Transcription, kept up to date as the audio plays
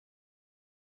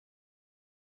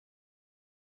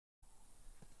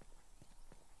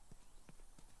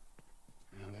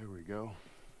go.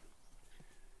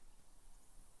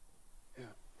 Yeah,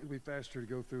 it'll be faster to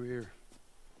go through here.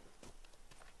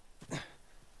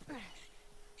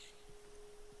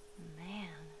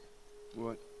 Man.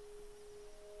 What?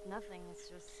 Nothing, it's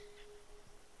just...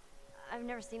 I've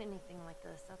never seen anything like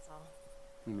this, that's all.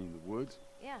 You mean the woods?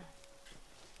 Yeah.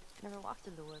 Never walked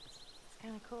through the woods. It's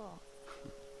kinda cool.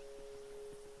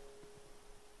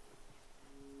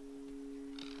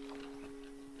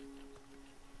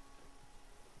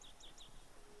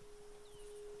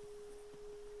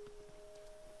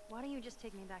 Why don't you just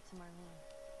take me back to Marlene?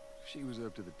 She was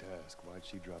up to the task. Why'd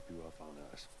she drop you off on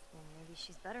us? Well, maybe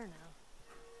she's better now.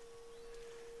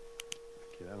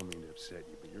 Kid, I don't mean to upset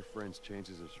you, but your friend's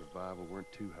chances of survival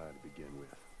weren't too high to begin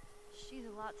with. She's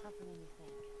a lot tougher than you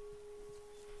think.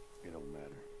 It don't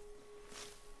matter.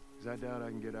 Because I doubt I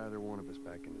can get either one of us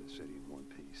back into the city in one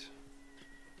piece.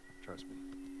 Trust me.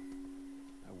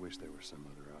 I wish there was some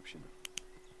other option.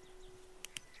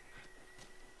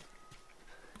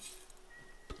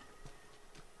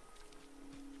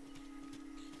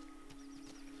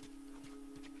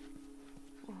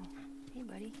 Whoa. Hey,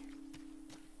 buddy.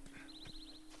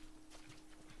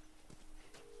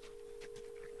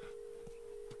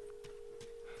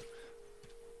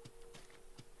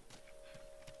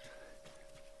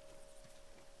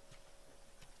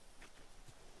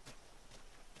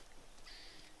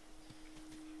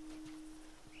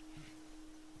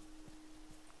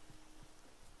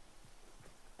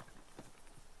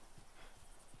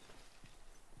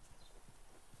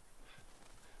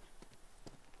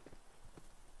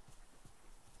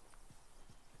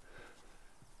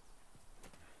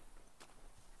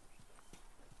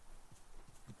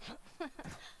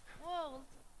 Whoa!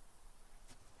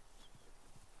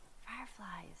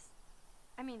 Fireflies.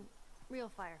 I mean, real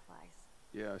fireflies.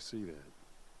 Yeah, I see that.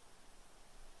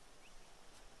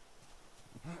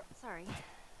 Sorry.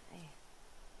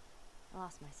 I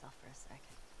lost myself for a sec.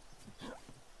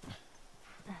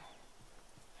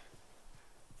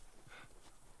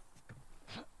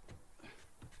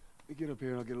 Let me get up here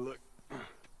and I'll get a look.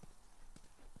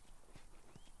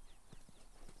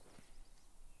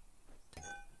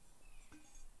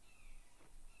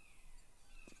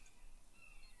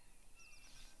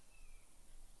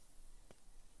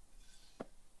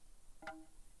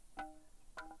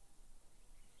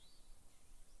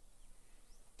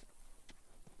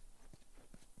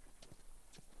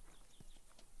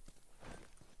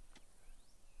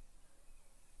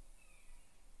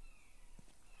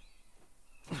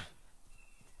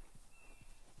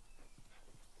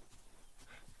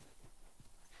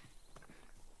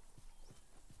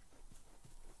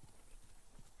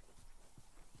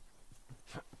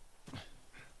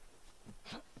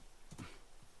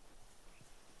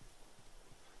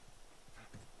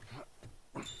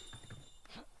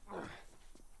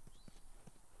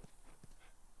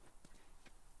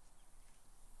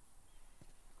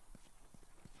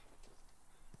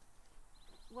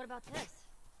 What about this?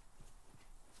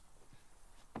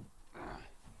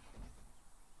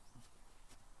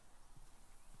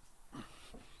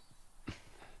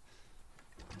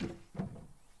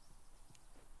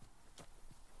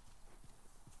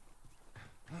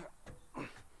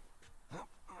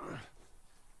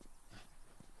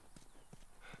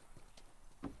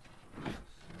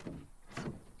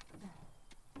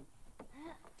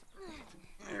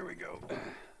 There we go.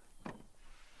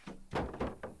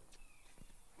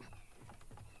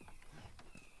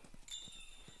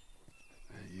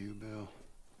 You, Bill?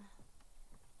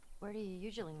 Where do you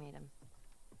usually meet him?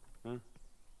 Huh?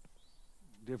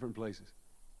 Different places.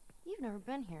 You've never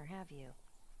been here, have you?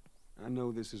 I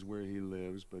know this is where he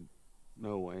lives, but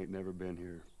no, I ain't never been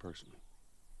here personally.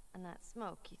 And that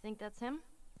smoke, you think that's him?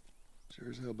 Sure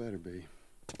as hell better be.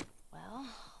 Well,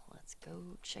 let's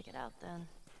go check it out then.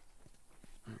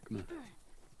 All right, come on.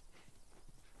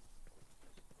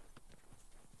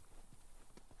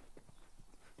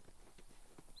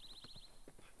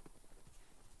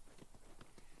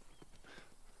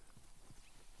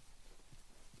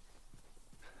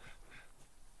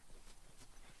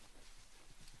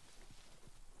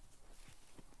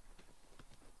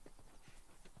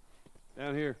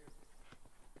 Down here.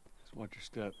 Just watch your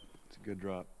step. It's a good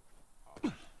drop.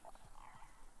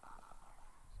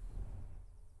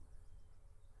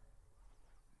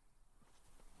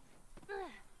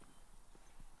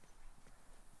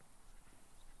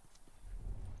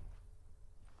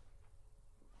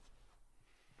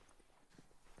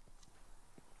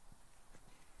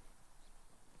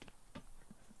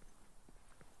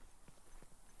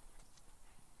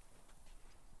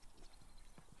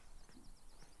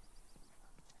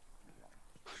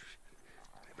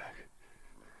 Stay back.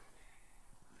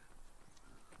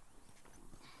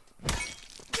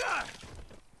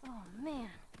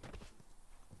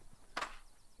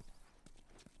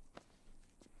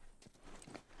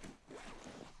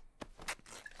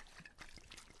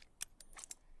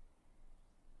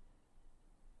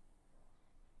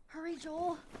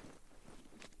 Joel.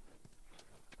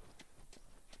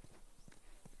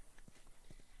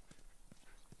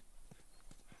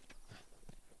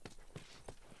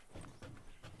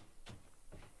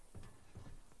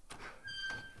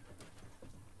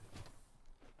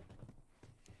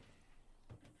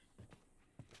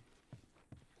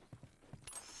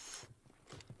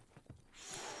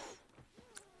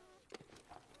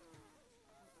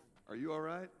 Are you all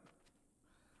right?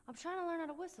 I'm trying to learn how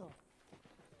to whistle.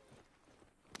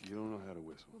 You don't know how to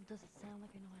whistle. Well, does it sound like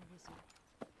I know how to whistle?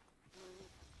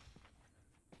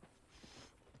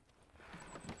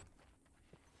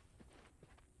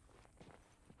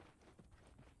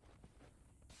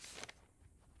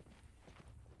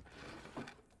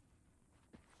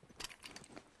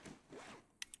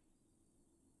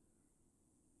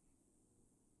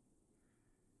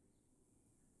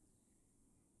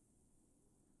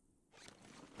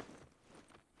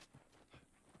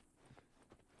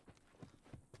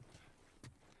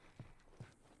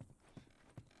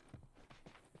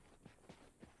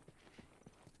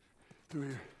 Through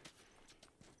here.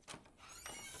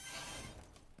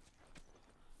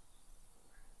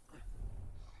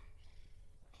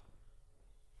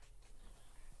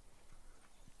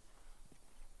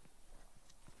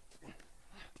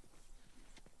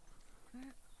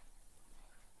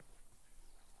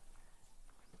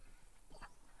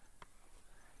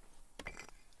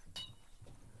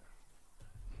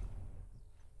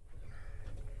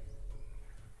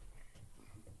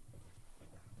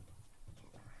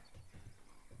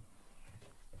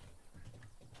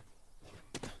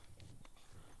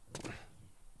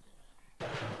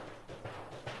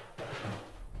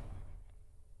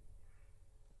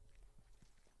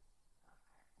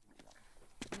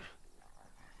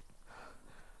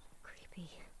 Creepy.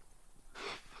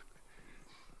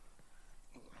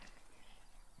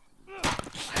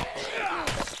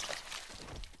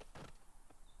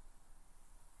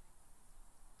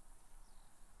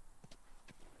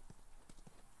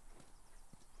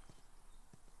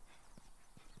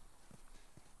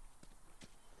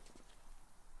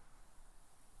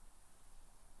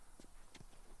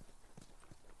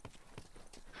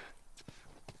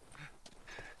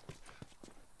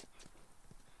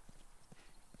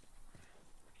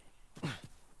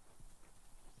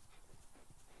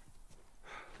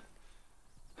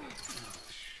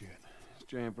 Shit. It's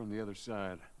jammed from the other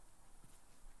side.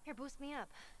 Here, boost me up.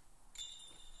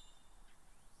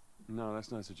 No,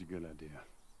 that's not such a good idea.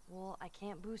 Well, I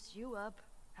can't boost you up.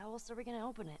 How else are we gonna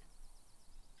open it?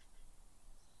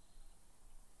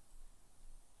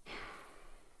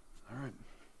 All right.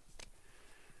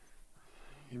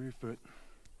 Give me your foot.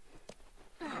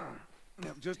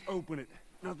 Now, just open it.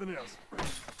 Nothing else.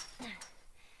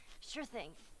 Sure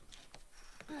thing.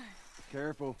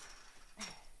 Careful.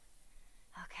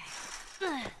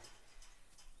 Okay.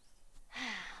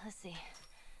 Let's see.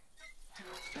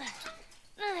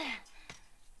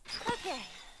 Okay.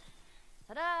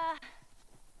 Ta-da!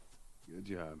 Good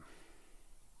job.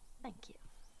 Thank you.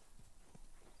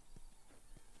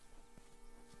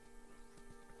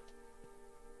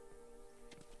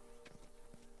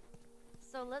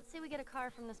 So let's say we get a car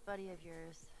from this buddy of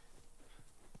yours.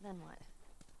 Then what?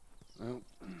 Well,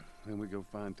 then we go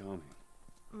find Tommy.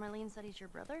 Marlene said he's your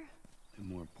brother? And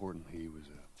more importantly, he was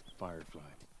a firefly.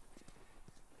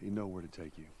 He'd know where to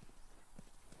take you.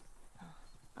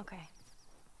 Oh, okay.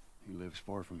 He lives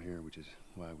far from here, which is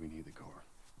why we need the car.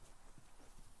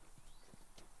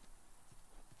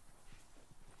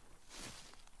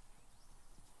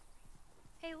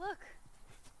 Hey, look!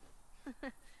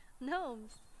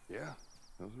 Gnomes! Yeah,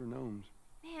 those are gnomes.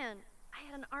 Man, I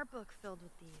had an art book filled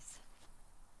with these.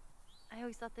 I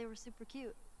always thought they were super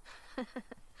cute.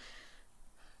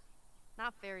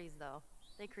 Not fairies, though.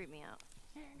 They creep me out.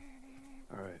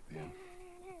 All right, then.